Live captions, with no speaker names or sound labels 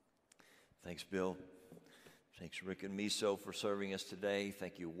Thanks, Bill. Thanks, Rick and Miso, for serving us today.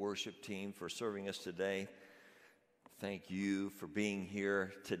 Thank you, worship team, for serving us today. Thank you for being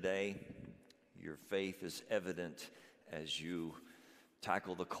here today. Your faith is evident as you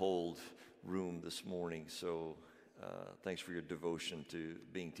tackle the cold room this morning. So thanks for your devotion to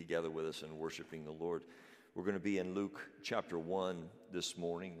being together with us and worshiping the Lord. We're going to be in Luke chapter 1 this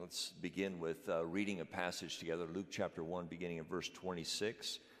morning. Let's begin with reading a passage together. Luke chapter 1, beginning in verse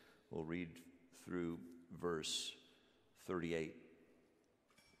 26. We'll read through verse 38.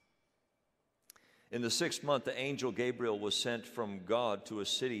 In the 6th month, the angel Gabriel was sent from God to a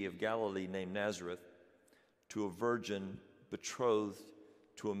city of Galilee named Nazareth, to a virgin betrothed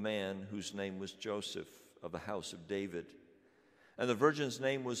to a man whose name was Joseph, of the house of David. And the virgin's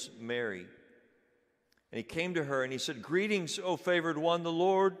name was Mary. And he came to her and he said, "Greetings, O favored one, the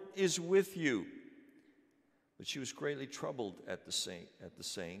Lord is with you." But she was greatly troubled at the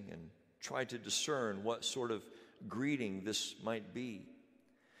saying and tried to discern what sort of greeting this might be.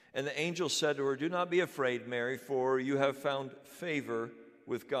 And the angel said to her, "Do not be afraid, Mary, for you have found favor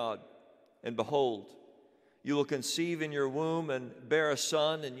with God. And behold, you will conceive in your womb and bear a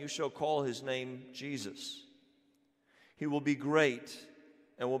son, and you shall call his name Jesus. He will be great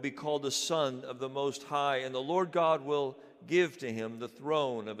and will be called the Son of the Most High, and the Lord God will give to him the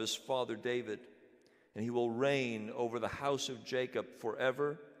throne of his father David, and he will reign over the house of Jacob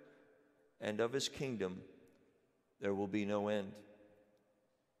forever, and of his kingdom there will be no end."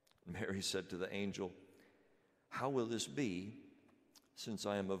 Mary said to the angel, "How will this be, since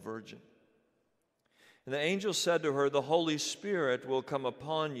I am a virgin?" And the angel said to her, "The Holy Spirit will come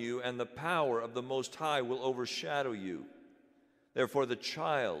upon you, and the power of the Most High will overshadow you. Therefore the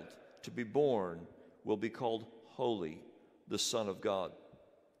child to be born will be called Holy, the Son of God.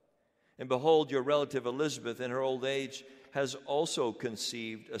 And behold, your relative Elizabeth in her old age has also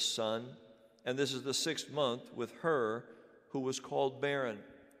conceived a son, and this is the 6th month with her who was called barren.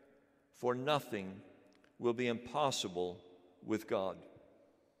 For nothing will be impossible with God."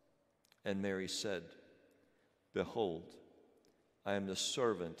 And Mary said, "Behold, I am the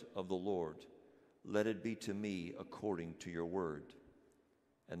servant of the Lord. Let it be to me according to your word."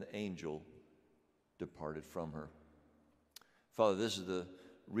 And the angel departed from her. Father, this is the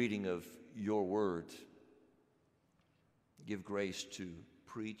reading of your word. Give grace to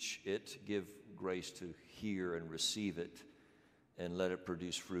preach it. Give grace to hear and receive it. And let it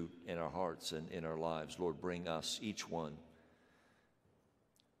produce fruit in our hearts and in our lives. Lord, bring us, each one,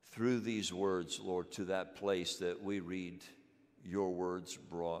 through these words, Lord, to that place that we read your words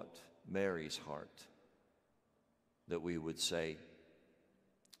brought Mary's heart, that we would say,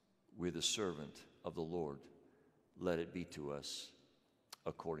 "We're the servant of the Lord. Let it be to us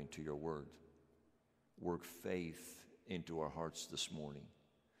according to your word." Work faith into our hearts this morning.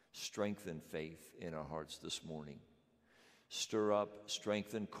 Strengthen faith in our hearts this morning. Stir up,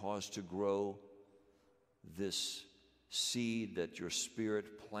 strengthen, cause to grow this seed that your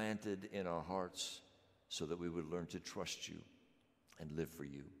Spirit planted in our hearts, so that we would learn to trust you and live for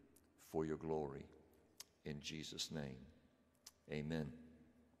you, for your glory. In Jesus' name, amen.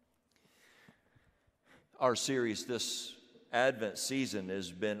 Our series this Advent season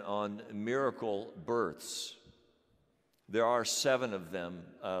has been on miracle births. There are 7 of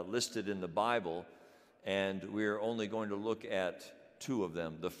them listed in the Bible, and we're only going to look at 2 of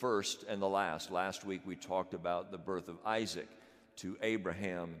them, the first and the last. Last week we talked about the birth of Isaac to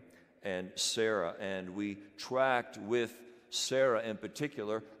Abraham and Sarah, and we tracked with Sarah in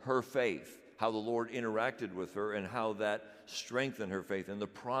particular her faith, how the Lord interacted with her and how that strengthened her faith, and the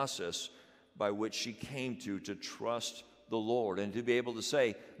process by which she came to trust the Lord and to be able to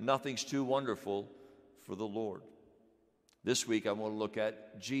say, nothing's too wonderful for the Lord. This week I want to look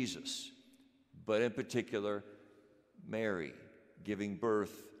at Jesus, but in particular Mary giving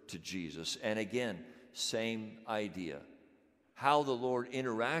birth to Jesus. And again, same idea. How the Lord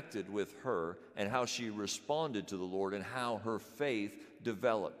interacted with her and how she responded to the Lord and how her faith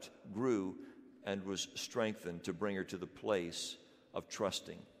developed, grew, and was strengthened to bring her to the place of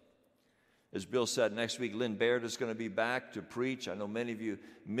trusting. As Bill said, next week Lynn Baird is going to be back to preach. I know many of you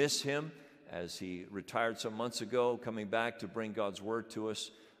miss him as he retired some months ago, coming back to bring God's word to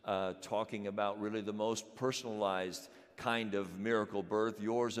us, talking about really the most personalized kind of miracle birth,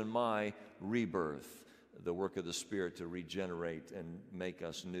 yours and my rebirth, the work of the Spirit to regenerate and make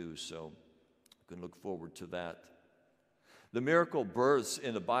us new. So you can look forward to that. The miracle births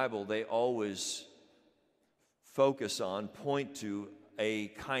in the Bible, they always focus on, point to a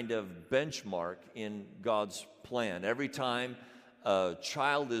kind of benchmark in God's plan. Every time a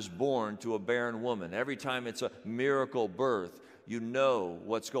child is born to a barren woman, every time it's a miracle birth, you know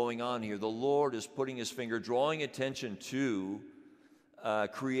what's going on here. The Lord is putting his finger, drawing attention to,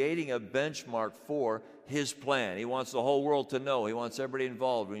 creating a benchmark for his plan. He wants the whole world to know. He wants everybody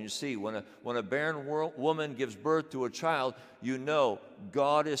involved. When you see, when a barren woman gives birth to a child, you know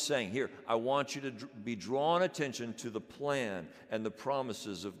God is saying, here, I want you to be drawn attention to the plan and the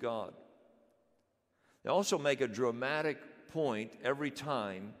promises of God. They also make a dramatic point every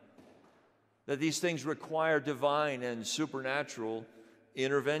time that these things require divine and supernatural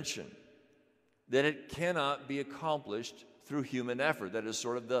intervention, that it cannot be accomplished through human effort. That is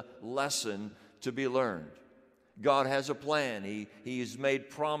sort of the lesson to be learned. God has a plan. He's made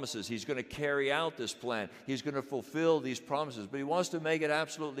promises. He's going to carry out this plan. He's going to fulfill these promises. But he wants to make it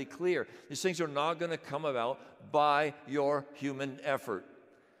absolutely clear. These things are not going to come about by your human effort.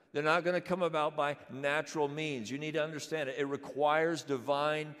 They're not going to come about by natural means. You need to understand it. It requires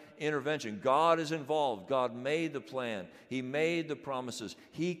divine intervention. God is involved. God made the plan. He made the promises.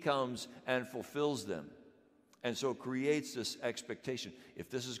 He comes and fulfills them. And so it creates this expectation. If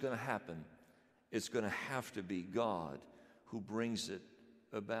this is going to happen, it's going to have to be God who brings it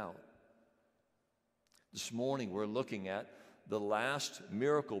about. This morning we're looking at the last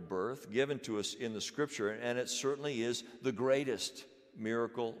miracle birth given to us in the Scripture, and it certainly is the greatest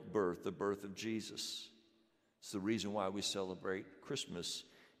miracle birth, the birth of Jesus. It's the reason why we celebrate Christmas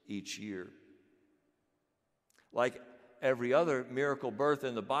each year. Like every other miracle birth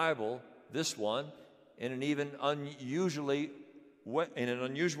in the Bible, this one, in an even unusual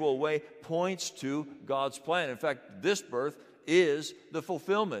way, points to God's plan. In fact, this birth is the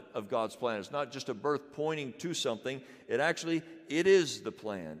fulfillment of God's plan. It's not just a birth pointing to something. It is the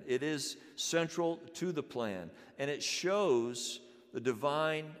plan. It is central to the plan. And it shows the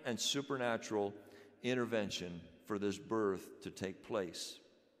divine and supernatural intervention for this birth to take place.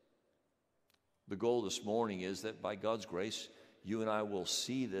 The goal this morning is that by God's grace, you and I will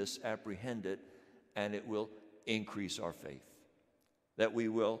see this, apprehend it, and it will increase our faith, that we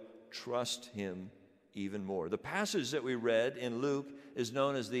will trust him even more. The passage that we read in Luke is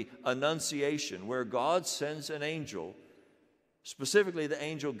known as the Annunciation, where God sends an angel, specifically the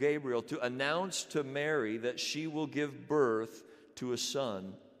angel Gabriel, to announce to Mary that she will give birth to a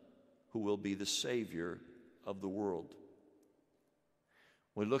son who will be the Savior of the world.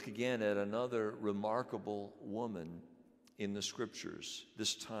 We look again at another remarkable woman in the Scriptures,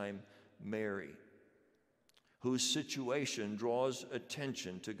 this time Mary, whose situation draws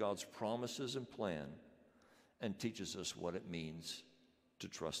attention to God's promises and plan and teaches us what it means to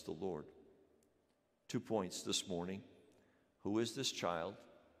trust the Lord. 2 points this morning. Who is this child,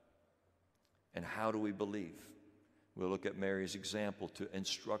 and how do we believe? We'll look at Mary's example to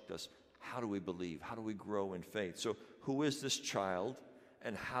instruct us. How do we believe? How do we grow in faith? So, who is this child,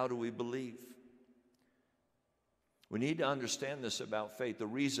 and how do we believe? We need to understand this about faith. The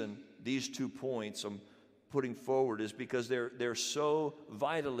reason these 2 points I'm putting forward is because they're so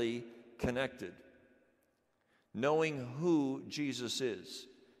vitally connected. Knowing who Jesus is,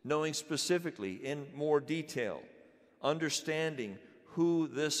 knowing specifically in more detail, understanding who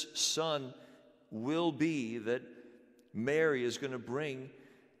this son will be that Mary is going to bring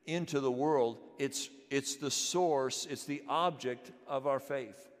into the world, it's the source, it's the object of our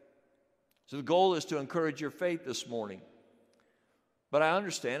faith. So the goal is to encourage your faith this morning. But I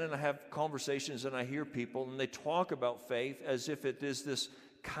understand, and I have conversations, and I hear people, and they talk about faith as if it is this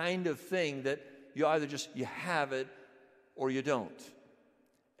kind of thing that you either you have it or you don't.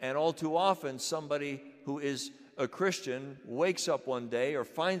 And all too often, somebody who is a Christian wakes up one day or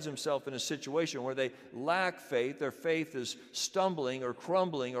finds himself in a situation where they lack faith, their faith is stumbling or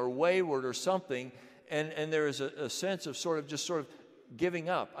crumbling or wayward or something, and there is a sense of sort of giving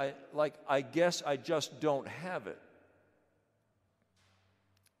up. I guess I just don't have it.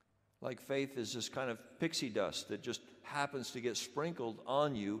 Like faith is this kind of pixie dust that just happens to get sprinkled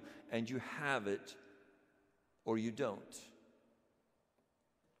on you, and you have it or you don't.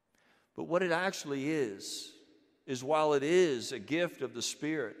 But what it actually is while it is a gift of the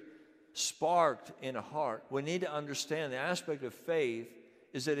Spirit sparked in a heart, we need to understand the aspect of faith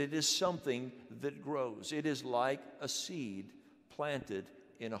is that it is something that grows. It is like a seed planted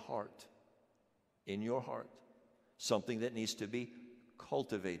in a heart, in your heart, something that needs to be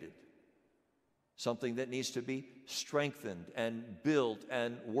cultivated, something that needs to be strengthened and built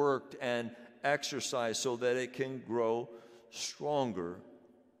and worked and exercised so that it can grow stronger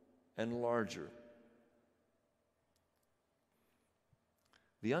and larger.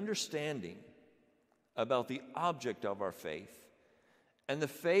 The understanding about the object of our faith and the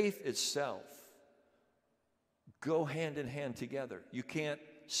faith itself go hand in hand together. You can't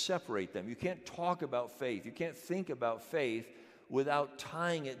separate them. You can't talk about faith. You can't think about faith without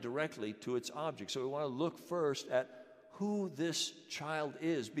tying it directly to its object. So we want to look first at who this child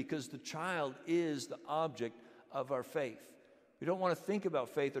is, because the child is the object of our faith. We don't want to think about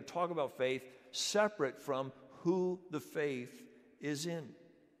faith or talk about faith separate from who the faith is in.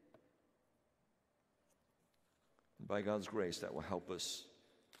 And by God's grace, that will help us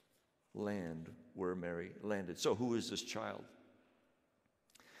land where Mary landed. So who is this child?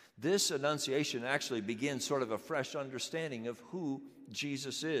 This Annunciation actually begins sort of a fresh understanding of who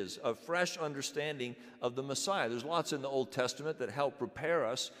Jesus is, a fresh understanding of the Messiah. There's lots in the Old Testament that help prepare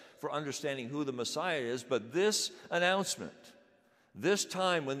us for understanding who the Messiah is, but this announcement, this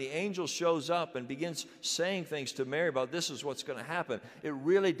time when the angel shows up and begins saying things to Mary about this is what's going to happen, it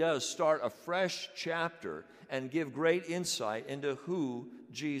really does start a fresh chapter and give great insight into who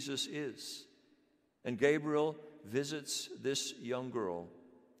Jesus is. And Gabriel visits this young girl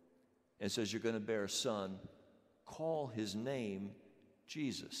and says, you're going to bear a son. Call his name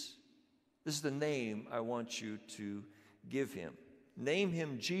Jesus. This is the name I want you to give him. Name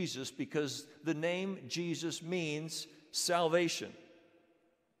him Jesus because the name Jesus means salvation.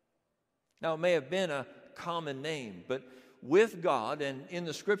 Now, it may have been a common name, but with God and in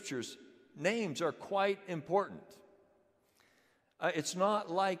the Scriptures, names are quite important. It's not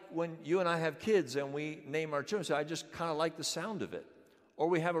like when you and I have kids and we name our children. So I just kind of like the sound of it. Or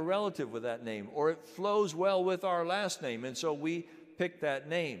we have a relative with that name. Or it flows well with our last name, and so we pick that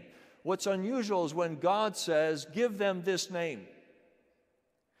name. What's unusual is when God says, give them this name.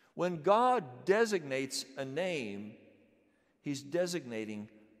 When God designates a name, he's designating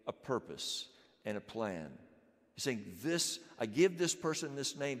a purpose and a plan. He's saying, I give this person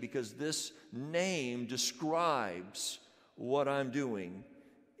this name because this name describes what I'm doing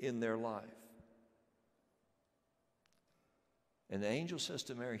in their life. And the angel says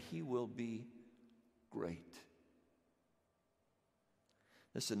to Mary, he will be great.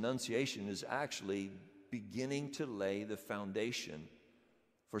 This Annunciation is actually beginning to lay the foundation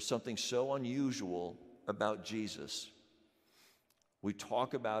for something so unusual about Jesus. We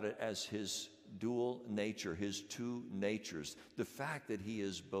talk about it as his dual nature, his two natures. The fact that he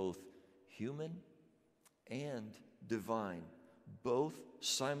is both human and divine, both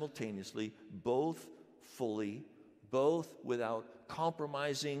simultaneously, both fully, both without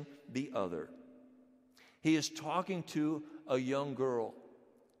compromising the other. He is talking to a young girl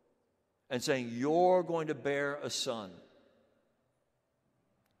and saying, you're going to bear a son.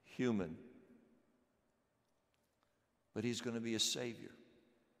 Human. But he's going to be a Savior.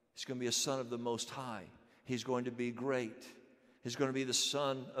 He's going to be a Son of the Most High. He's going to be great. He's going to be the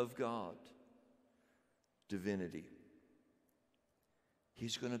Son of God. Divinity.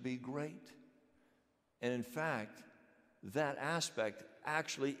 He's going to be great. And in fact, that aspect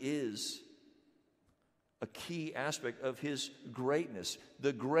actually is a key aspect of his greatness.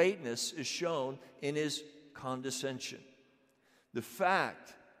 The greatness is shown in his condescension. The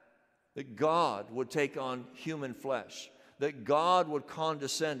fact that God would take on human flesh, that God would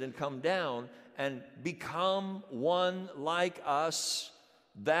condescend and come down and become one like us,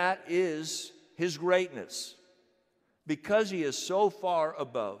 that is his greatness. Because he is so far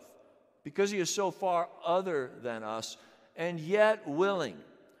above, because he is so far other than us, and yet willing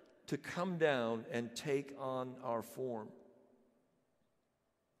to come down and take on our form.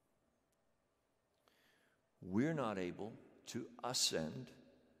 We're not able to ascend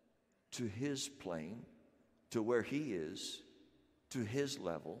to his plane, to where he is, to his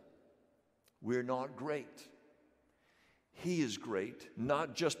level. We're not great. He is great,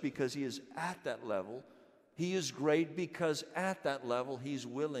 not just because he is at that level. He is great because at that level he's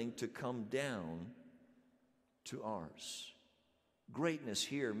willing to come down to ours. Greatness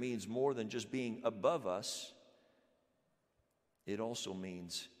here means more than just being above us. It also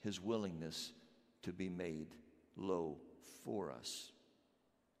means his willingness to be made low for us.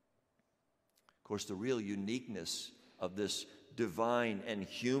 Of course, the real uniqueness of this divine and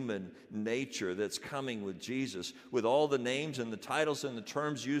human nature that's coming with Jesus, with all the names and the titles and the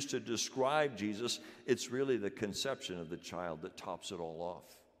terms used to describe Jesus, it's really the conception of the child that tops it all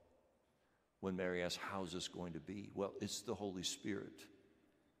off. When Mary asks, how's this going to be? Well, it's the Holy Spirit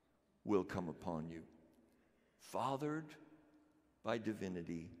will come upon you. Fathered by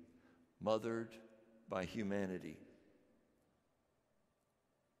divinity, mothered by humanity.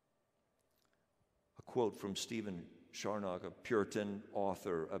 A quote from Stephen Charnock, a Puritan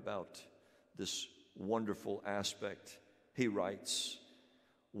author, about this wonderful aspect. He writes,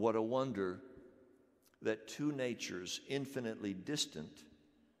 what a wonder that two natures infinitely distant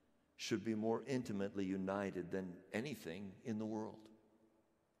should be more intimately united than anything in the world.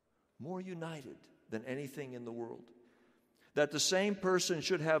 More united than anything in the world. that the same person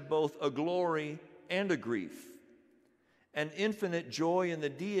should have both a glory and a grief, an infinite joy in the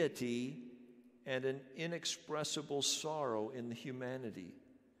deity and an inexpressible sorrow in the humanity,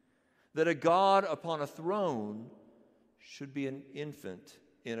 that a God upon a throne should be an infant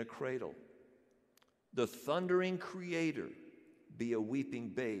in a cradle, the thundering creator be a weeping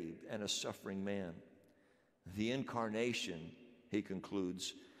babe and a suffering man. The incarnation, he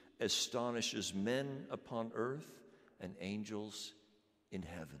concludes, astonishes men upon earth and angels in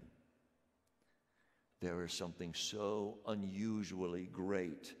heaven. There is something so unusually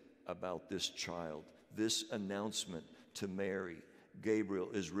great about this child. This announcement to Mary, Gabriel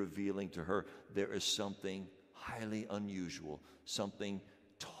is revealing to her there is something highly unusual, something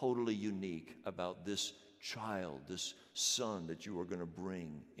totally unique about this child, this son that you are going to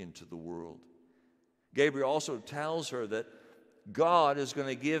bring into the world. Gabriel also tells her that God is going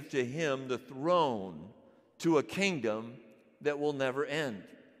to give to him the throne to a kingdom that will never end.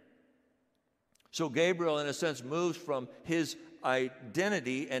 So Gabriel, in a sense, moves from his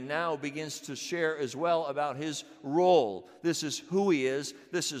identity and now begins to share as well about his role. This is who he is.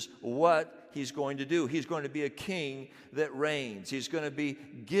 This is what he's going to do. He's going to be a king that reigns. He's going to be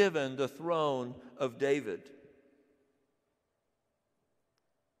given the throne of David.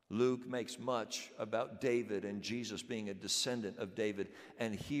 Luke makes much about David and Jesus being a descendant of David.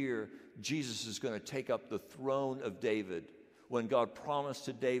 And here, Jesus is going to take up the throne of David. When God promised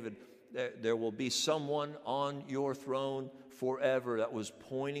to David, there will be someone on your throne forever, that was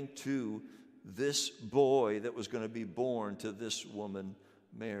pointing to this boy that was going to be born to this woman,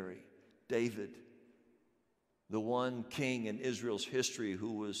 Mary. David, the one king in Israel's history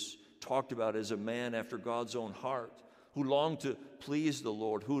who was talked about as a man after God's own heart, who longed to please the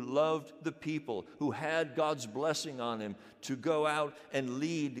Lord, who loved the people, who had God's blessing on him to go out and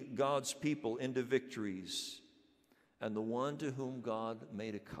lead God's people into victories, and the one to whom God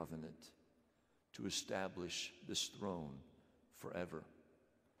made a covenant to establish this throne forever.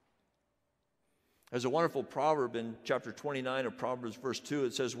 There's a wonderful proverb in chapter 29 of Proverbs, verse 2.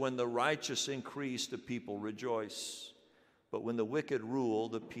 It says, "When the righteous increase, the people rejoice. But when the wicked rule,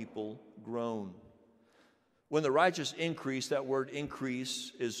 the people groan." When the righteous increase, that word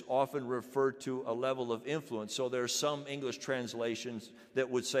increase is often referred to a level of influence. So there are some English translations that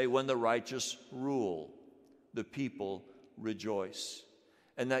would say, when the righteous rule, the people rejoice.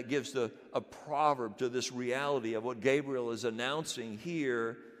 And that gives a proverb to this reality of what Gabriel is announcing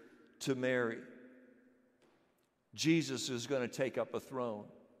here to Mary. Jesus is going to take up a throne.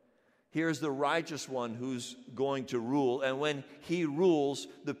 Here's the righteous one who's going to rule. And when he rules,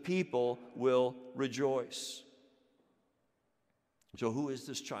 the people will rejoice. So who is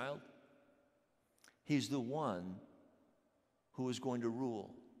this child? He's the one who is going to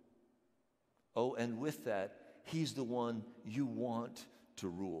rule. Oh, and with that, he's the one you want to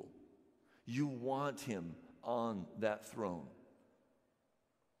rule. You want him on that throne.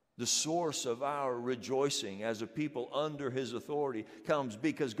 The source of our rejoicing as a people under his authority comes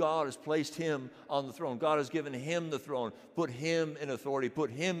because God has placed him on the throne. God has given him the throne, put him in authority,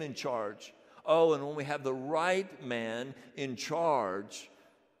 put him in charge. Oh, and when we have the right man in charge,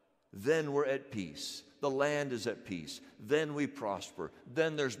 then we're at peace. The land is at peace. Then we prosper.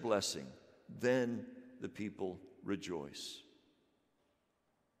 Then there's blessing. Then the people rejoice.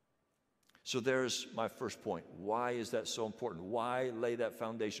 So there's my first point. Why is that so important? Why lay that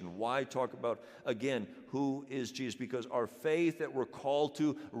foundation? Why talk about, again, who is Jesus? Because our faith that we're called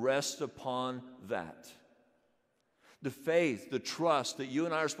to rests upon that. The faith, the trust that you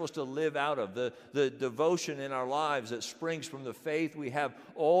and I are supposed to live out of, the devotion in our lives that springs from the faith we have,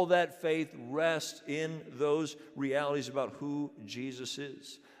 all that faith rests in those realities about who Jesus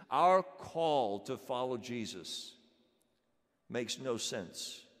is. Our call to follow Jesus makes no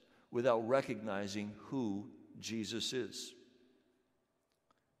sense without recognizing who Jesus is.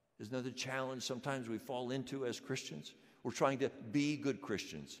 Isn't that the challenge sometimes we fall into as Christians? We're trying to be good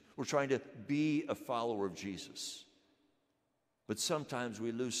Christians. We're trying to be a follower of Jesus. But sometimes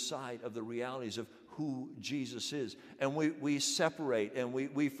we lose sight of the realities of who Jesus is. And we separate and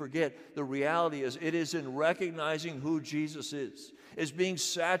we forget. The reality is it is in recognizing who Jesus is being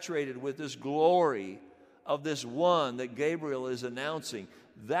saturated with this glory of this one that Gabriel is announcing.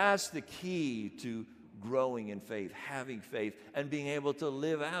 That's the key to growing in faith, having faith, and being able to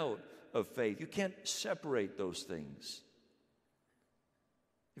live out of faith. You can't separate those things.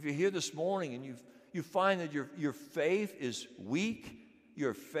 If you're here this morning and you find that your faith is weak,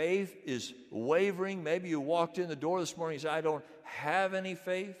 your faith is wavering, maybe you walked in the door this morning and said, I don't have any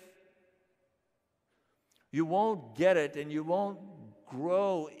faith. You won't get it and you won't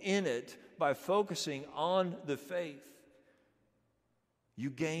grow in it by focusing on the faith. You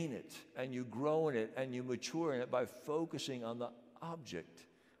gain it, and you grow in it, and you mature in it by focusing on the object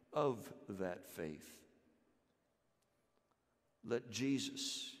of that faith. Let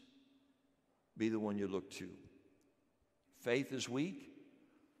Jesus be the one you look to. Faith is weak.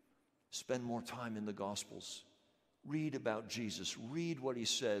 Spend more time in the Gospels. Read about Jesus. Read what he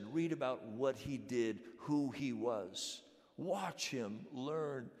said. Read about what he did, who he was. Watch him,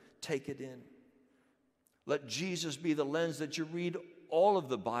 learn, take it in. Let Jesus be the lens that you read all of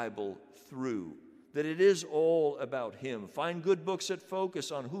the Bible through, that it is all about him. Find good books that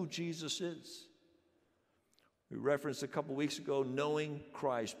focus on who Jesus is. We referenced a couple weeks ago, Knowing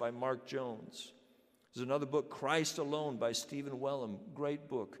Christ by Mark Jones. There's another book, Christ Alone by Stephen Wellum, great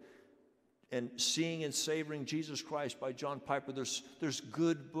book. And Seeing and Savoring Jesus Christ by John Piper. There's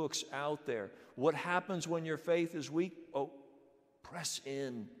good books out there. What happens when your faith is weak? Oh, press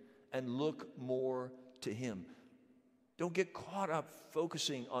in and look more to him. Don't get caught up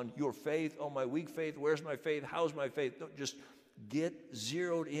focusing on your faith. Oh, my weak faith, where's my faith? How's my faith? Don't just get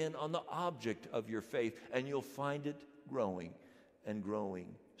zeroed in on the object of your faith, and you'll find it growing and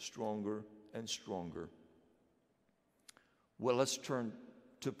growing, stronger and stronger. Well, let's turn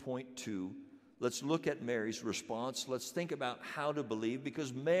to point 2. Let's look at Mary's response. Let's think about how to believe,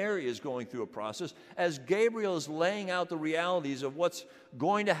 because Mary is going through a process. As Gabriel is laying out the realities of what's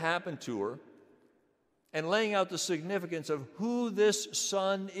going to happen to her and laying out the significance of who this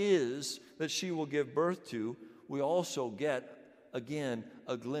son is that she will give birth to, we also get, again,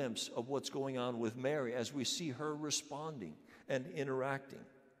 a glimpse of what's going on with Mary as we see her responding and interacting.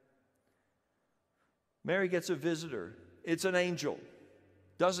 Mary gets a visitor. It's an angel.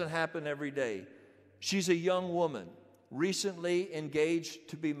 Doesn't happen every day. She's a young woman, recently engaged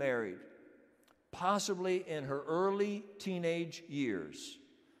to be married, possibly in her early teenage years.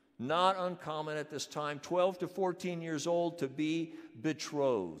 Not uncommon at this time, 12 to 14 years old, to be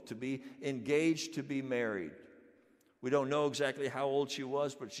betrothed, to be engaged, to be married. We don't know exactly how old she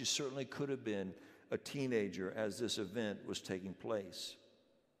was, but she certainly could have been a teenager as this event was taking place.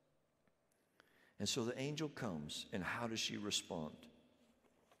 And so the angel comes, and how does she respond?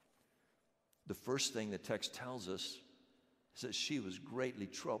 The first thing the text tells us is that she was greatly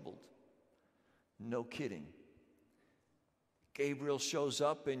troubled. No kidding. Gabriel shows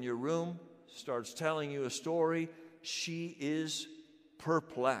up in your room, starts telling you a story. She is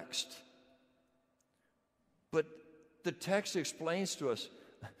perplexed. But the text explains to us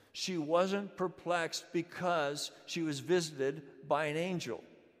she wasn't perplexed because she was visited by an angel.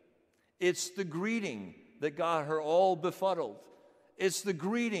 It's the greeting that got her all befuddled. It's the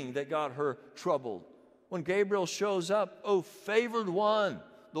greeting that got her troubled. When Gabriel shows up, oh, favored one,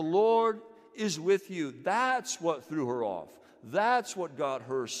 the Lord is with you. That's what threw her off. That's what got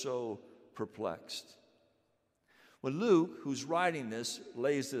her so perplexed. When Luke, who's writing this,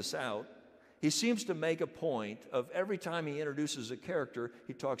 lays this out, he seems to make a point of every time he introduces a character,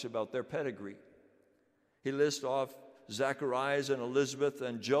 he talks about their pedigree. He lists off Zacharias and Elizabeth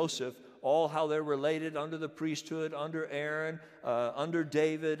and Joseph, all how they're related under the priesthood, under Aaron, under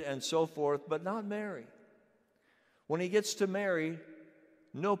David, and so forth, but not Mary. When he gets to Mary,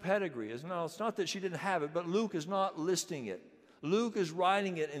 no pedigree. It's not that she didn't have it, but Luke is not listing it. Luke is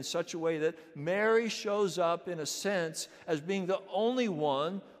writing it in such a way that Mary shows up, in a sense, as being the only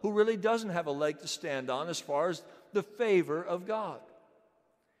one who really doesn't have a leg to stand on as far as the favor of God.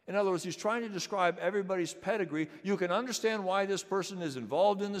 In other words, he's trying to describe everybody's pedigree. You can understand why this person is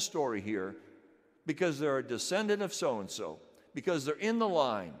involved in the story here, because they're a descendant of so-and-so, because they're in the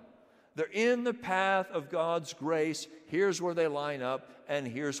line. They're in the path of God's grace. Here's where they line up, and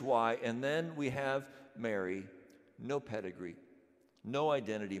here's why. And then we have Mary, no pedigree, no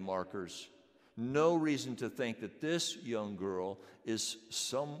identity markers, no reason to think that this young girl is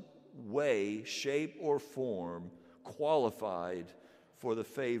some way, shape, or form qualified for the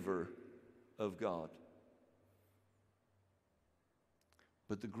favor of God.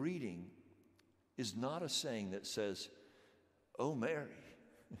 But the greeting is not a saying that says, "Oh, Mary,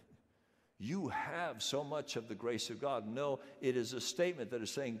 you have so much of the grace of God." No, it is a statement that is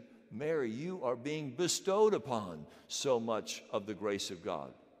saying, "Mary, you are being bestowed upon so much of the grace of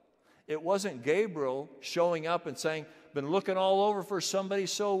God." It wasn't Gabriel showing up and saying, "Been looking all over for somebody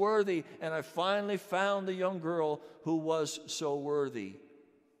so worthy, and I finally found the young girl who was so worthy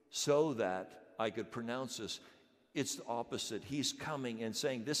so that I could pronounce this." It's the opposite. He's coming and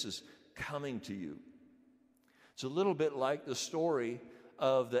saying, "This is coming to you." It's a little bit like the story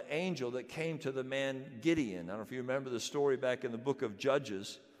of the angel that came to the man Gideon. I don't know if you remember the story back in the book of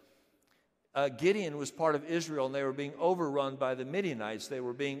Judges. Gideon was part of Israel, and they were being overrun by the Midianites. They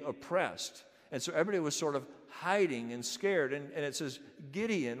were being oppressed. And so everybody was sort of hiding and scared. And it says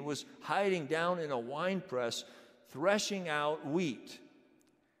Gideon was hiding down in a wine press, threshing out wheat.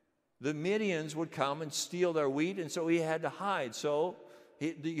 The Midians would come and steal their wheat, and so he had to hide. So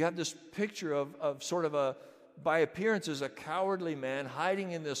you have this picture of sort of a, by appearances, a cowardly man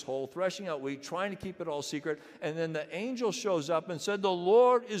hiding in this hole, threshing out wheat, trying to keep it all secret. And then the angel shows up and said, "The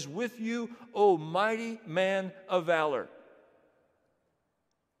Lord is with you, O mighty man of valor."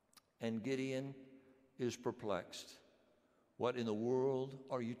 And Gideon is perplexed. What in the world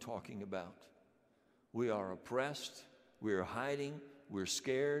are you talking about? We are oppressed. We are hiding. We're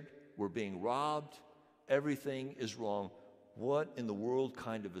scared. We're being robbed. Everything is wrong. What in the world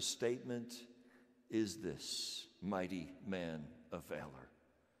kind of a statement is this, mighty man of valor?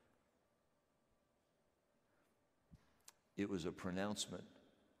 It was a pronouncement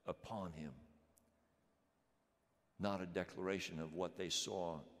upon him, not a declaration of what they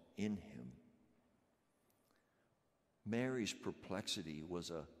saw in him. Mary's perplexity was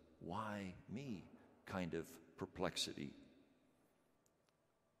a why me kind of perplexity.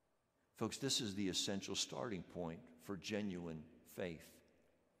 Folks, this is the essential starting point for genuine faith.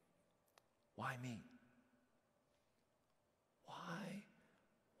 Why me? Why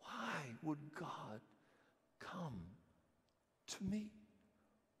would God come to me?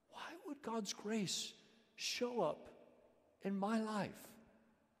 Why would God's grace show up in my life?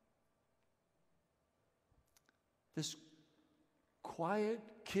 This quiet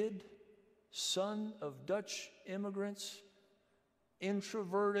kid, son of Dutch immigrants,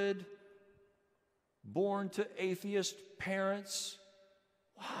 introverted, born to atheist parents.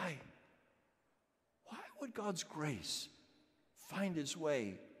 Why? Why would God's grace find its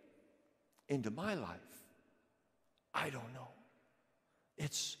way into my life? I don't know.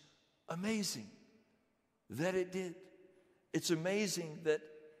 It's amazing that it did. It's amazing that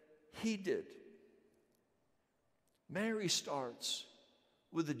he did. Mary starts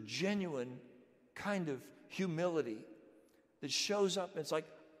with a genuine kind of humility that shows up and it's like,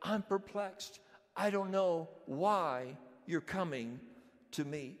 I'm perplexed. I don't know why you're coming to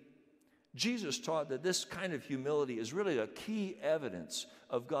me. Jesus taught that this kind of humility is really a key evidence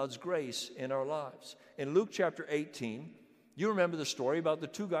of God's grace in our lives. In Luke chapter 18, you remember the story about the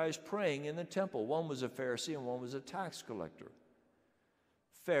two guys praying in the temple. One was a Pharisee and one was a tax collector.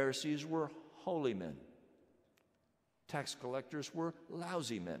 Pharisees were holy men. Tax collectors were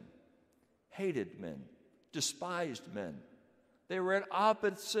lousy men, hated men, despised men. They were at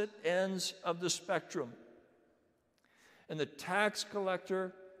opposite ends of the spectrum. And the tax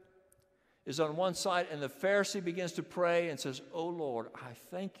collector is on one side, and the Pharisee begins to pray and says, "Oh Lord, I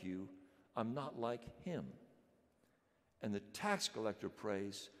thank you, I'm not like him." And the tax collector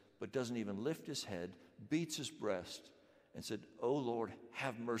prays, but doesn't even lift his head, beats his breast, and said, "Oh Lord,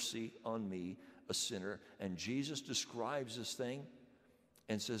 have mercy on me, a sinner." And Jesus describes this thing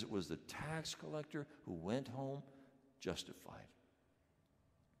and says it was the tax collector who went home justified.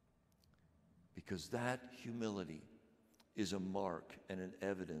 Because that humility is a mark and an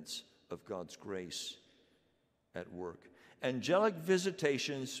evidence of God's grace at work. Angelic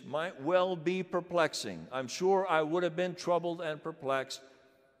visitations might well be perplexing. I'm sure I would have been troubled and perplexed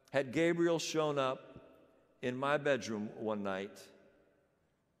had Gabriel shown up in my bedroom one night.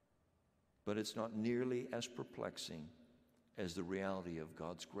 But it's not nearly as perplexing as the reality of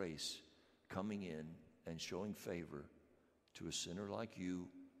God's grace coming in and showing favor to a sinner like you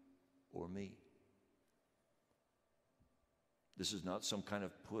or me. This is not some kind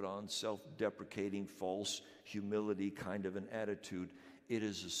of put-on, self-deprecating, false humility kind of an attitude. It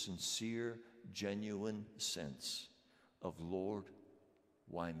is a sincere, genuine sense of, Lord,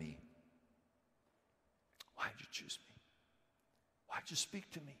 why me? Why did you choose me? Why did you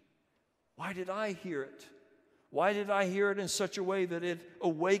speak to me? Why did I hear it? Why did I hear it in such a way that it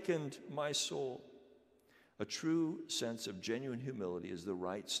awakened my soul? A true sense of genuine humility is the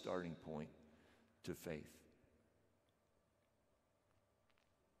right starting point to faith.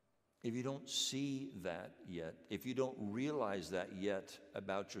 If you don't see that yet, if you don't realize that yet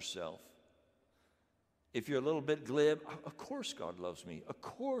about yourself, if you're a little bit glib, of course God loves me. Of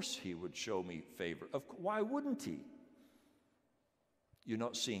course he would show me favor. Why wouldn't he? You're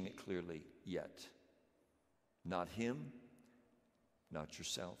not seeing it clearly yet. Not him, not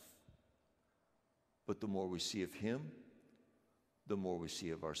yourself. But the more we see of him, the more we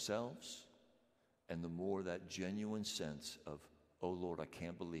see of ourselves, and the more that genuine sense of, oh Lord, I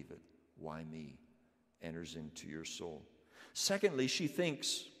can't believe it, why me, enters into your soul. Secondly, she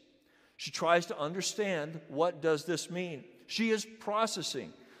thinks. She tries to understand, what does this mean? She is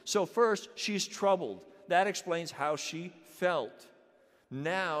processing. So first, she's troubled. That explains how she felt.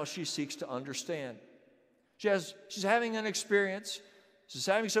 Now she seeks to understand. She's having an experience. She's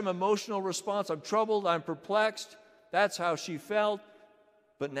having some emotional response. I'm troubled, I'm perplexed. That's how she felt.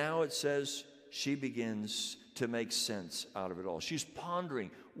 But now it says she begins to make sense out of it all. She's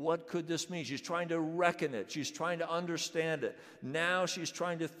pondering, what could this mean? She's trying to reckon it. She's trying to understand it. Now she's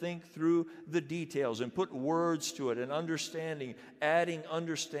trying to think through the details and put words to it and understanding, adding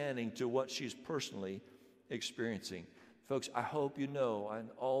understanding to what she's personally experiencing. Folks, I hope you know and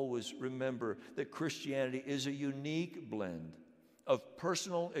always remember that Christianity is a unique blend of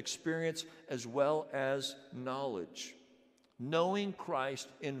personal experience as well as knowledge. Knowing Christ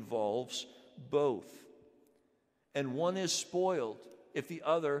involves both. And one is spoiled if the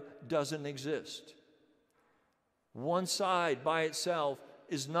other doesn't exist. One side by itself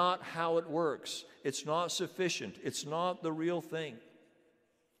is not how it works. It's not sufficient. It's not the real thing.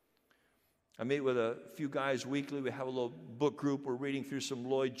 I meet with a few guys weekly. We have a little book group. We're reading through some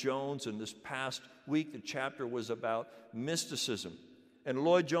Lloyd Jones, and this past week the chapter was about mysticism. And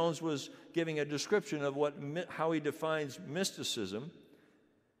Lloyd Jones was giving a description of how he defines mysticism.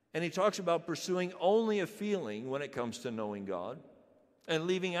 And he talks about pursuing only a feeling when it comes to knowing God and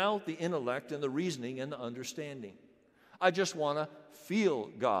leaving out the intellect and the reasoning and the understanding. I just want to feel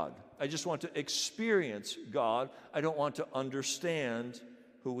God. I just want to experience God. I don't want to understand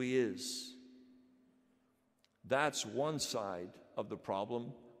who He is. That's one side of the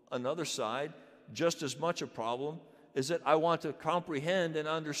problem. Another side, just as much a problem, is that I want to comprehend and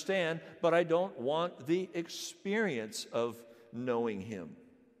understand, but I don't want the experience of knowing Him.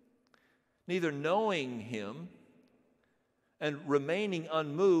 Neither knowing Him and remaining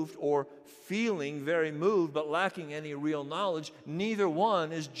unmoved or feeling very moved but lacking any real knowledge, neither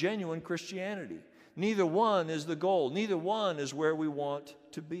one is genuine Christianity. Neither one is the goal. Neither one is where we want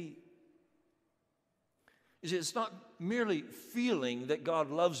to be. You see, it's not merely feeling that God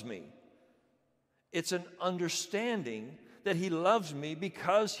loves me. It's an understanding that He loves me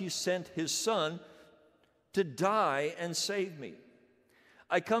because He sent His Son to die and save me.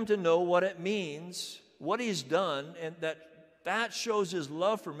 I come to know what it means, what He's done, and that shows His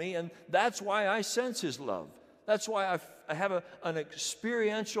love for me, and that's why I sense His love. That's why I have an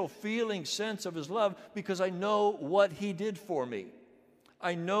experiential feeling sense of His love, because I know what He did for me.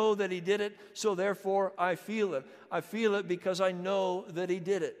 I know that He did it, so therefore I feel it. I feel it because I know that He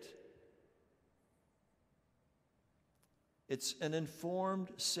did it. It's an informed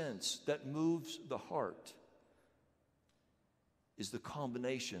sense that moves the heart, is the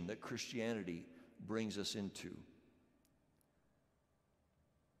combination that Christianity brings us into.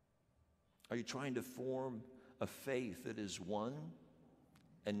 Are you trying to form a faith that is one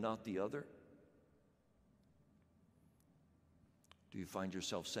and not the other? Do you find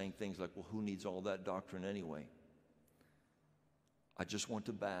yourself saying things like, well, who needs all that doctrine anyway? I just want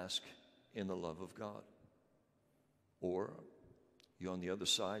to bask in the love of God. Or you on the other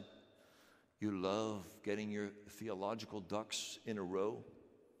side, you love getting your theological ducks in a row,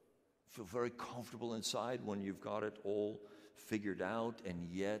 feel very comfortable inside when you've got it all figured out, and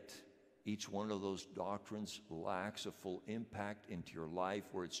yet each one of those doctrines lacks a full impact into your life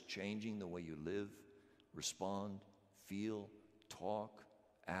where it's changing the way you live, respond, feel, talk,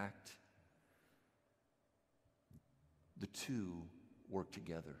 act. The two work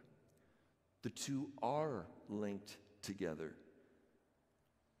together. The two are linked together.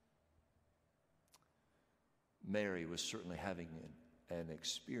 Mary was certainly having an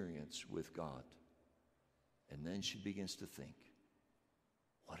experience with God. And then she begins to think,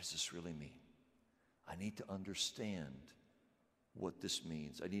 what does this really mean? I need to understand what this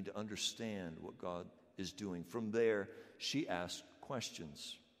means. I need to understand what God is doing. From there, she asked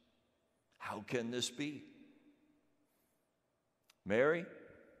questions. How can this be? Mary,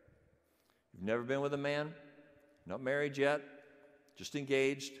 you've never been with a man, not married yet, just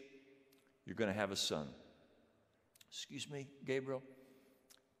engaged. You're going to have a son. Excuse me, Gabriel,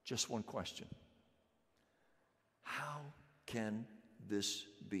 just one question. How can this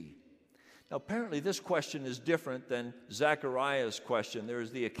be? Now, apparently this question is different than Zechariah's question. There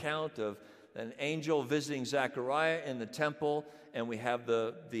is the account of an angel visiting Zechariah in the temple, and we have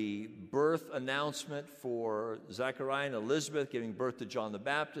the birth announcement for Zechariah and Elizabeth giving birth to John the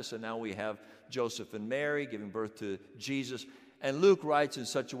Baptist, and now we have Joseph and Mary giving birth to Jesus. And Luke writes in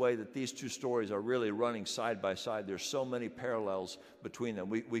such a way that these two stories are really running side by side. There's so many parallels between them.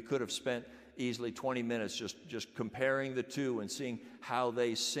 We could have spent easily 20 minutes just comparing the two and seeing how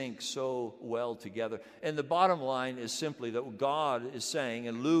they sync so well together. And the bottom line is simply that God is saying,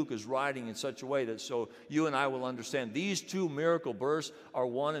 and Luke is writing in such a way that so you and I will understand, these two miracle births are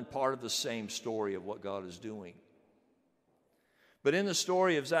one and part of the same story of what God is doing. But in the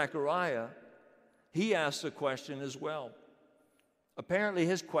story of Zechariah, he asked a question as well. Apparently,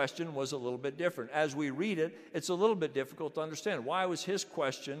 his question was a little bit different. As we read it, it's a little bit difficult to understand. Why was his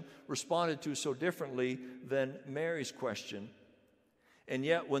question responded to so differently than Mary's question? And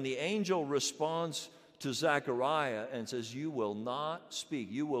yet, when the angel responds to Zechariah and says, "You will not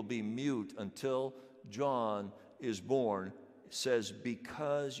speak, you will be mute until John is born," it says,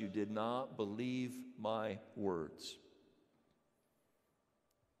 "Because you did not believe my words."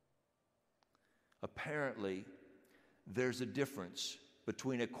 Apparently, there's a difference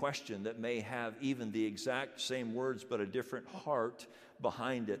between a question that may have even the exact same words but a different heart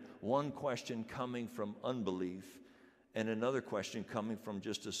behind it. One question coming from unbelief and another question coming from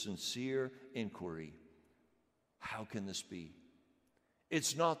just a sincere inquiry. How can this be?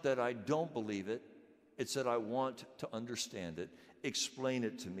 It's not that I don't believe it. It's that I want to understand it. Explain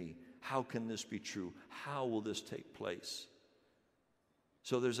it to me. How can this be true? How will this take place?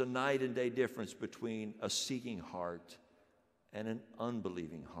 So there's a night and day difference between a seeking heart and an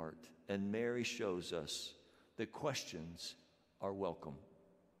unbelieving heart. And Mary shows us that questions are welcome.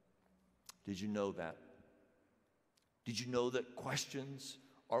 Did you know that? Did you know that questions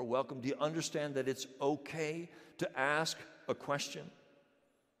are welcome? Do you understand that it's okay to ask a question?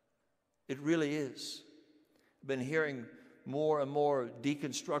 It really is. I've been hearing more and more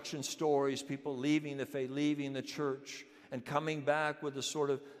deconstruction stories, people leaving the faith, leaving the church, and coming back with a sort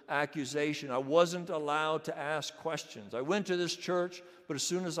of accusation. I wasn't allowed to ask questions. I went to this church, but as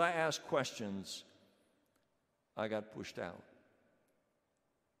soon as I asked questions, I got pushed out.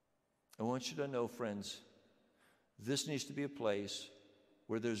 I want you to know, friends, this needs to be a place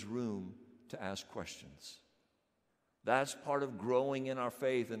where there's room to ask questions. That's part of growing in our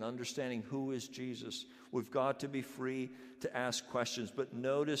faith and understanding who is Jesus. We've got to be free to ask questions. But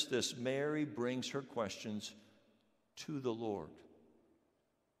notice this, Mary brings her questions to the Lord.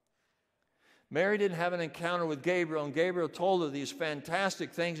 Mary didn't have an encounter with Gabriel, and Gabriel told her these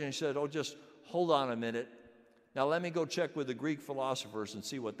fantastic things, and she said, "Oh, just hold on a minute. Now let me go check with the Greek philosophers and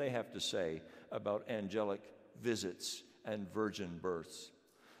see what they have to say about angelic visits and virgin births.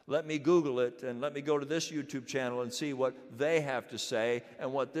 Let me Google it, and let me go to this YouTube channel and see what they have to say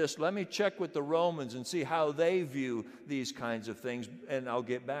and what this. Let me check with the Romans and see how they view these kinds of things, and I'll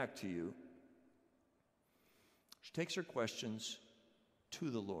get back to you." She takes her questions to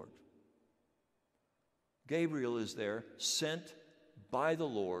the Lord. Gabriel is there, sent by the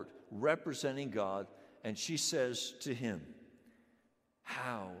Lord, representing God, and she says to him,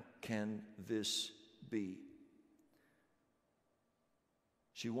 "How can this be?"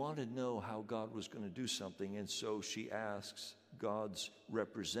 She wanted to know how God was going to do something, and so she asks God's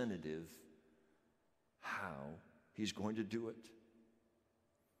representative how he's going to do it.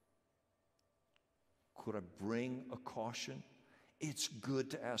 Could I bring a caution? It's good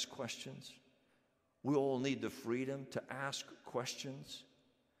to ask questions. We all need the freedom to ask questions.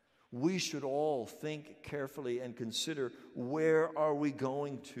 We should all think carefully and consider, where are we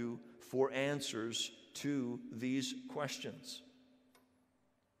going to for answers to these questions?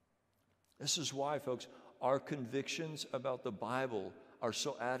 This is why, folks, our convictions about the Bible are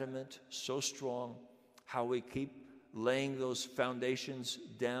so adamant, so strong, how we keep laying those foundations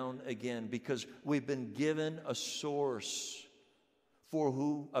down again, because we've been given a source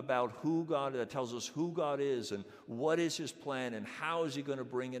about who God is, that tells us who God is and what is his plan and how is he going to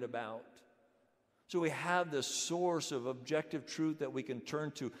bring it about. So we have this source of objective truth that we can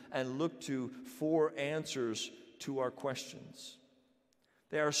turn to and look to for answers to our questions.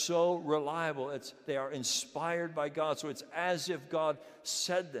 They are so reliable. They are inspired by God. So it's as if God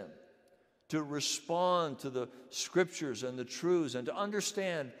said them, to respond to the scriptures and the truths and to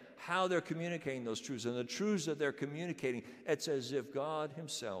understand how they're communicating those truths and the truths that they're communicating. It's as if God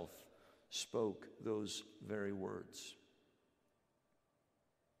himself spoke those very words.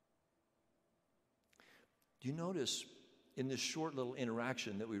 Do you notice in this short little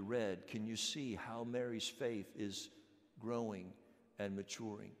interaction that we read, can you see how Mary's faith is growing and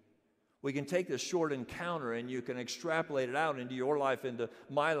maturing? We can take this short encounter and you can extrapolate it out into your life, into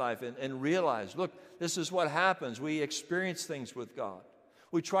my life, and realize, look, this is what happens. We experience things with God.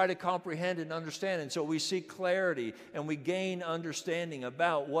 We try to comprehend and understand, and so we seek clarity and we gain understanding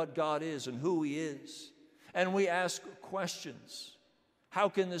about what God is and who he is. And we ask questions. How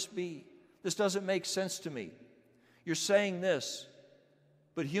can this be? This doesn't make sense to me. You're saying this,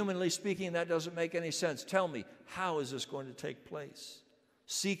 but humanly speaking, that doesn't make any sense. Tell me, how is this going to take place?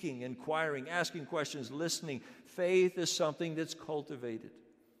 Seeking, inquiring, asking questions, listening. Faith is something that's cultivated.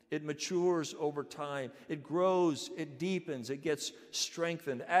 It matures over time. It grows, it deepens, it gets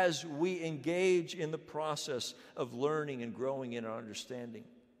strengthened as we engage in the process of learning and growing in our understanding.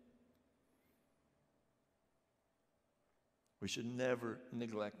 We should never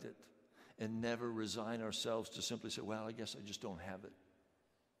neglect it and never resign ourselves to simply say, well, I guess I just don't have it.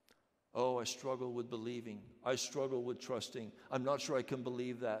 Oh, I struggle with believing. I struggle with trusting. I'm not sure I can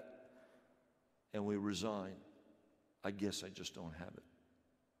believe that. And we resign. I guess I just don't have it.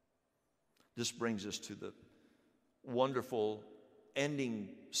 This brings us to the wonderful ending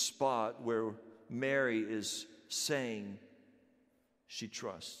spot where Mary is saying she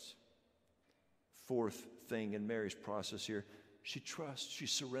trusts. Fourth thing in Mary's process here, she trusts, she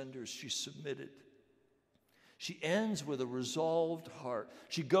surrenders, she's submitted. She ends with a resolved heart.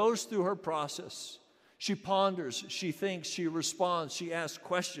 She goes through her process. She ponders, she thinks, she responds, she asks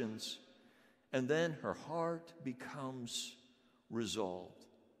questions. And then her heart becomes resolved.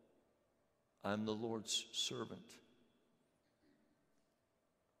 I'm the Lord's servant.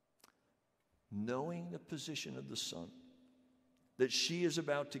 Knowing the position of the son that she is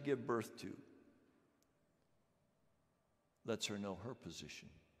about to give birth to lets her know her position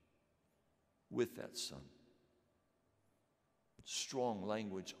with that son. Strong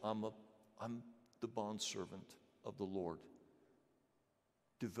language. I'm the bondservant of the Lord.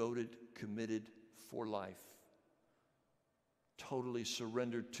 Devoted, committed for life. Totally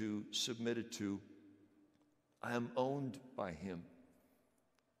surrendered to, submitted to. I am owned by him.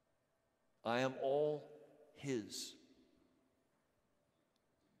 I am all his.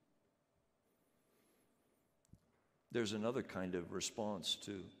 There's another kind of response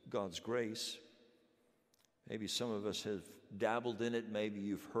to God's grace. Maybe some of us have dabbled in it. Maybe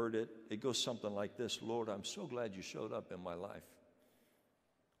you've heard it. It goes something like this. Lord, I'm so glad you showed up in my life.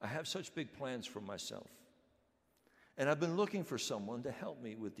 I have such big plans for myself. And I've been looking for someone to help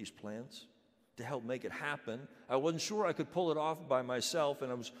me with these plans, to help make it happen. I wasn't sure I could pull it off by myself,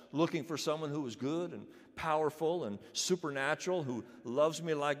 and I was looking for someone who was good and powerful and supernatural, who loves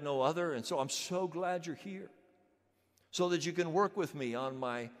me like no other. And so I'm so glad you're here, so that you can work with me on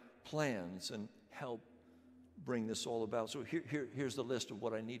my plans and help bring this all about. So here's the list of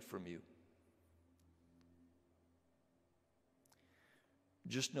what I need from you.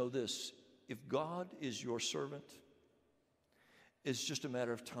 Just know this, if God is your servant, it's just a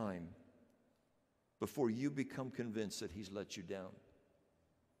matter of time before you become convinced that he's let you down.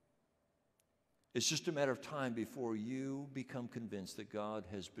 It's just a matter of time before you become convinced that God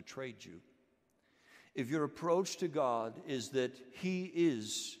has betrayed you. If your approach to God is that he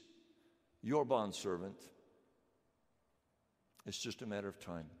is your bondservant, it's just a matter of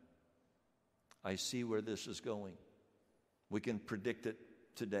time. I see where this is going. We can predict it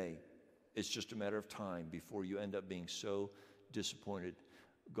today. It's just a matter of time before you end up being so disappointed.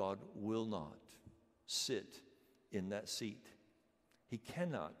 God will not sit in that seat. He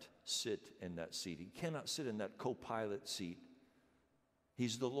cannot sit in that seat. He cannot sit in that co-pilot seat.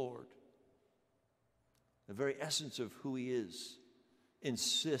 He's the Lord. The very essence of who he is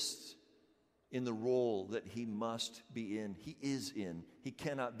insists in the role that he must be in. He is in. He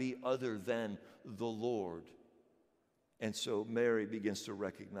cannot be other than the Lord. And so Mary begins to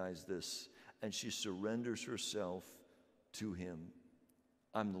recognize this, and she surrenders herself to him.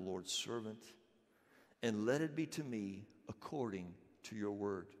 I'm the Lord's servant, and let it be to me according to your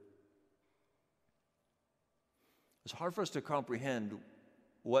word. It's hard for us to comprehend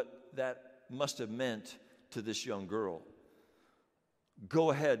what that must have meant to this young girl.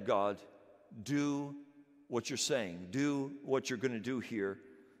 Go ahead, God. Do what you're saying. Do what you're going to do here.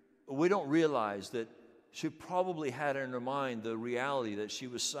 We don't realize that she probably had in her mind the reality that she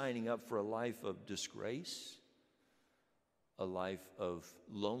was signing up for a life of disgrace, a life of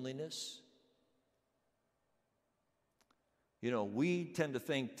loneliness. You know, we tend to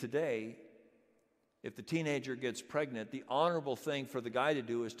think today, if the teenager gets pregnant, the honorable thing for the guy to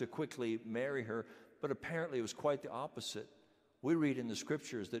do is to quickly marry her. But apparently it was quite the opposite. We read in the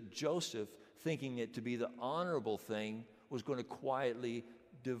scriptures that Joseph, thinking it to be the honorable thing, was going to quietly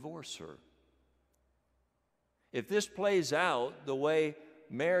divorce her. If this plays out the way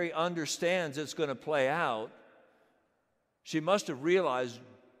Mary understands it's going to play out, she must have realized,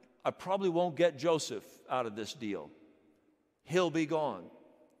 I probably won't get Joseph out of this deal. He'll be gone.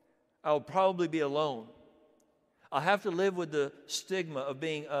 I'll probably be alone. I'll have to live with the stigma of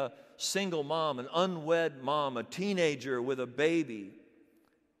being a single mom, an unwed mom, a teenager with a baby.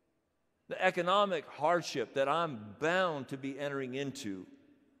 The economic hardship that I'm bound to be entering into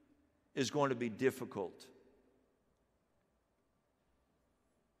is going to be difficult.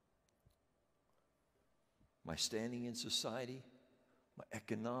 My standing in society, my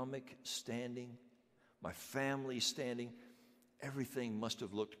economic standing, my family standing. Everything must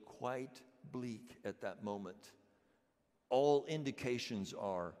have looked quite bleak at that moment. All indications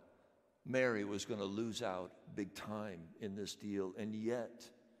are Mary was going to lose out big time in this deal. And yet,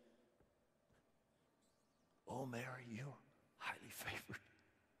 oh, Mary, you're highly favored.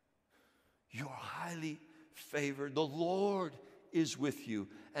 You're highly favored. The Lord is with you.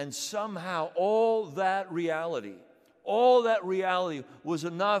 And somehow all that reality was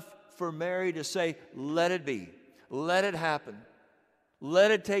enough for Mary to say, let it be. Let it happen.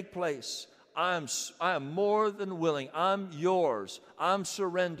 Let it take place. I am more than willing. I'm yours. I'm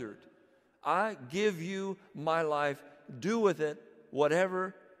surrendered. I give you my life. Do with it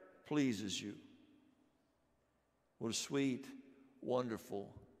whatever pleases you. What a sweet,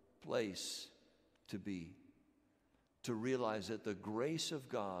 wonderful place to be. To realize that the grace of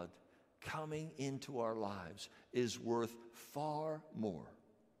God coming into our lives is worth far more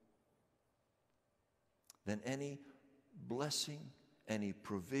than any blessing, any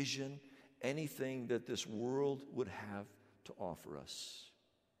provision, anything that this world would have to offer us.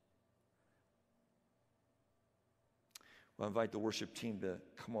 Well, I invite the worship team to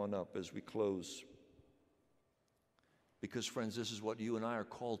come on up as we close. Because, friends, this is what you and I are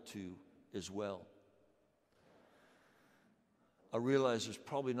called to as well. I realize there's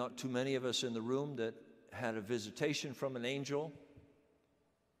probably not too many of us in the room that had a visitation from an angel,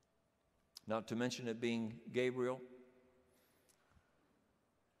 not to mention it being Gabriel.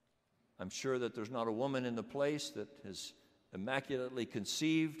 I'm sure that there's not a woman in the place that has immaculately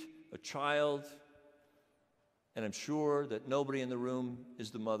conceived a child, and I'm sure that nobody in the room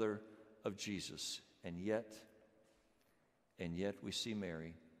is the mother of Jesus. And yet we see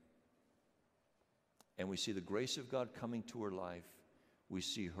Mary. And we see the grace of God coming to her life. We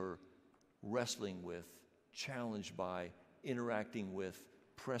see her wrestling with, challenged by, interacting with,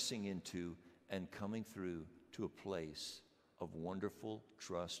 pressing into, and coming through to a place of wonderful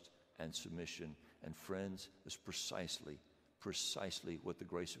trust and submission. And friends, it's precisely what the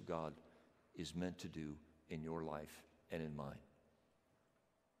grace of God is meant to do in your life and in mine.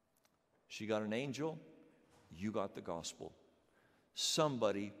 She got an angel, you got the gospel.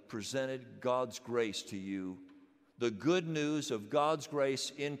 Somebody presented God's grace to you, the good news of God's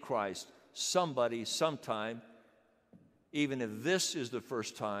grace in Christ. Somebody, sometime, even if this is the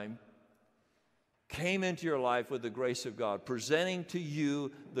first time, came into your life with the grace of God, presenting to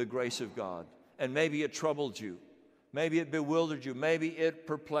you the grace of God. And maybe it troubled you. Maybe it bewildered you. Maybe it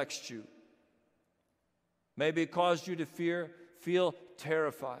perplexed you. Maybe it caused you to feel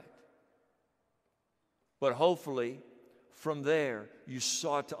terrified. But hopefully, from there, you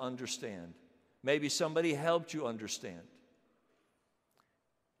sought to understand. Maybe somebody helped you understand.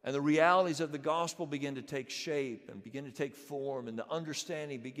 And the realities of the gospel begin to take shape and begin to take form, and the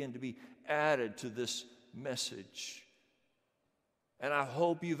understanding begin to be added to this message. And I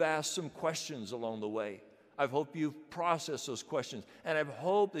hope you've asked some questions along the way. I hope you've processed those questions. And I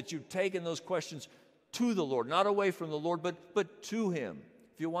hope that you've taken those questions to the Lord, not away from the Lord, but to Him.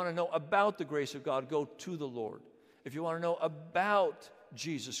 If you want to know about the grace of God, go to the Lord. If you want to know about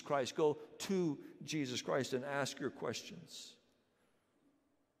Jesus Christ, go to Jesus Christ and ask your questions.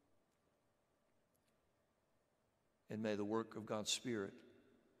 And may the work of God's Spirit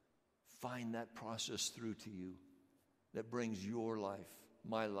find that process through to you that brings your life,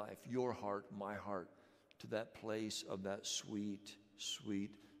 my life, your heart, my heart, to that place of that sweet,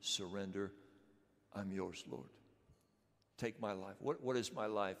 sweet surrender. I'm yours, Lord. Take my life. What is my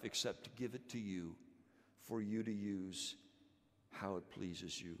life except to give it to you, for you to use how it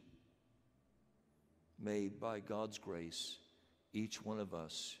pleases you? May, by God's grace, each one of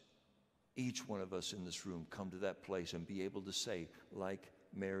us in this room come to that place and be able to say, like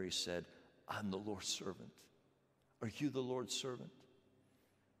Mary said, I'm the Lord's servant. Are you the Lord's servant?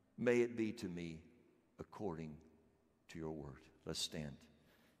 May it be to me according to your word. Let's stand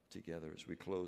together as we close.